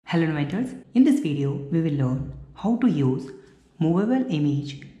Hello inventors, in this video we will learn how to use movable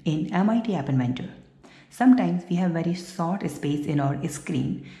image in MIT App Inventor. Sometimes we have very short space in our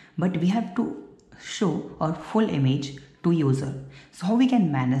screen, but we have to show our full image to user. So how we can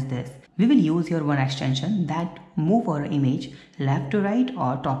manage this? We will use your one extension that move our image left to right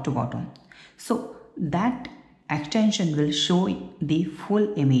or top to bottom. So that extension will show the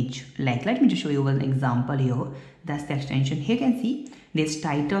full image. Like let me just show you one example here. That's the extension. Here you can see this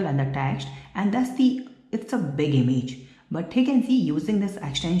title and the text, and it's a big image. But here you can see using this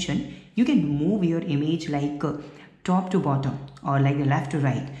extension you can move your image like top to bottom or like the left to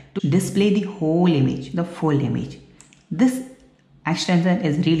right to display the whole image, the full image. This extension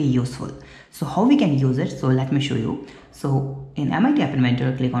is really useful. So how we can use it? So let me show you. So in MIT App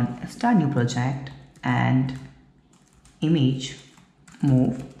Inventor, click on Start New Project and Image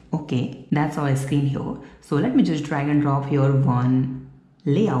Move. Okay, that's our screen here. So let me just drag and drop here one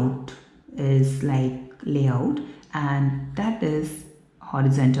layout is like layout, and that is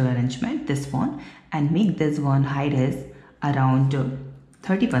horizontal arrangement, this one, and make this one height is around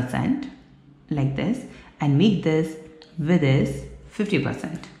 30% like this, and make this width is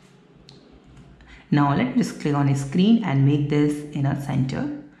 50%. Now let me just click on a screen and make this in a center,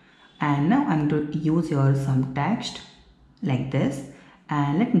 and now I'm going to use here some text like this,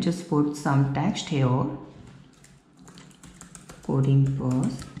 and let me just put some text here, coding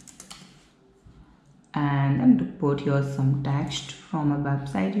first, and I'm going to put here some text from a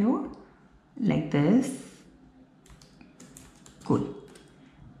website here like this. Cool.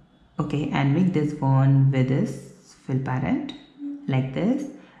 Okay, and make this one with this fill parent like this,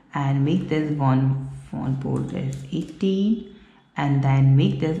 and make this one font port is 18, and then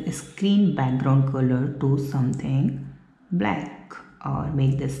make this screen background color to something black, or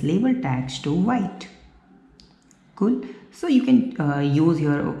make this label text to white. Cool. So you can use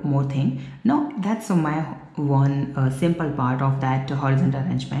your more thing. Now that's my one simple part of that horizontal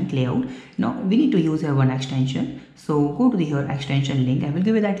arrangement layout. Now we need to use your one extension. So go to the here extension link. I will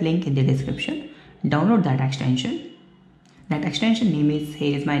give you that link in the description. Download that extension. That extension name is,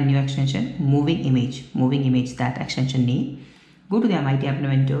 here is my new extension, moving image, that extension name. Go to the MIT App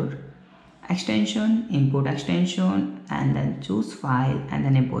Inventor, extension, import extension, and then choose file and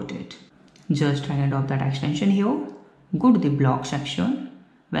then import it. Just drag and drop that extension here. Go to the block section.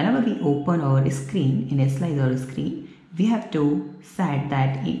 Whenever we open our screen in a slider screen, we have to set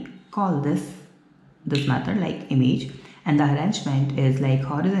that call this method like image, and the arrangement is like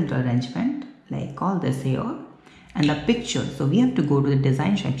horizontal arrangement, like call this here, and the picture. So we have to go to the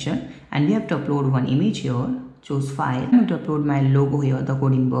design section and we have to upload one image here. Choose file. I'm going to upload my logo here, the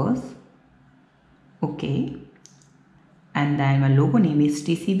coding bus. Okay, and then my logo name is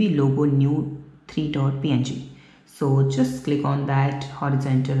TCB logo new 3.png. So just click on that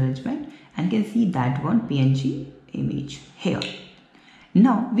horizontal arrangement and you can see that one PNG image here.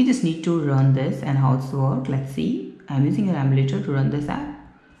 Now we just need to run this, and how it's work. Let's see. I'm using an emulator to run this app,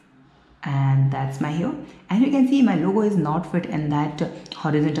 and that's my here. And you can see my logo is not fit in that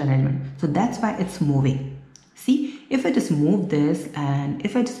horizontal arrangement, so that's why it's moving. See, if I just move this and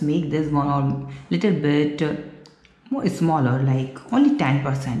if I just make this one or little bit more smaller, like only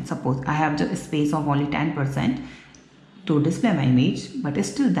 10%, suppose I have the space of only 10% to display my image, but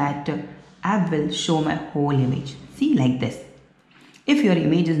still that app will show my whole image. See, like this. If your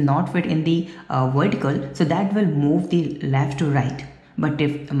image is not fit in the vertical, so that will move the left to right. But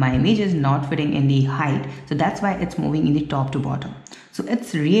if my image is not fitting in the height, so that's why it's moving in the top to bottom. So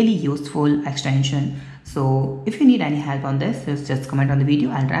it's really useful extension. So if you need any help on this, just comment on the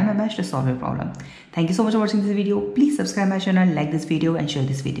video. I'll try my best to solve your problem. Thank you so much for watching this video. Please subscribe my channel, like this video and share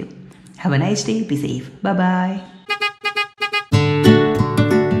this video. Have a nice day. Be safe. Bye bye.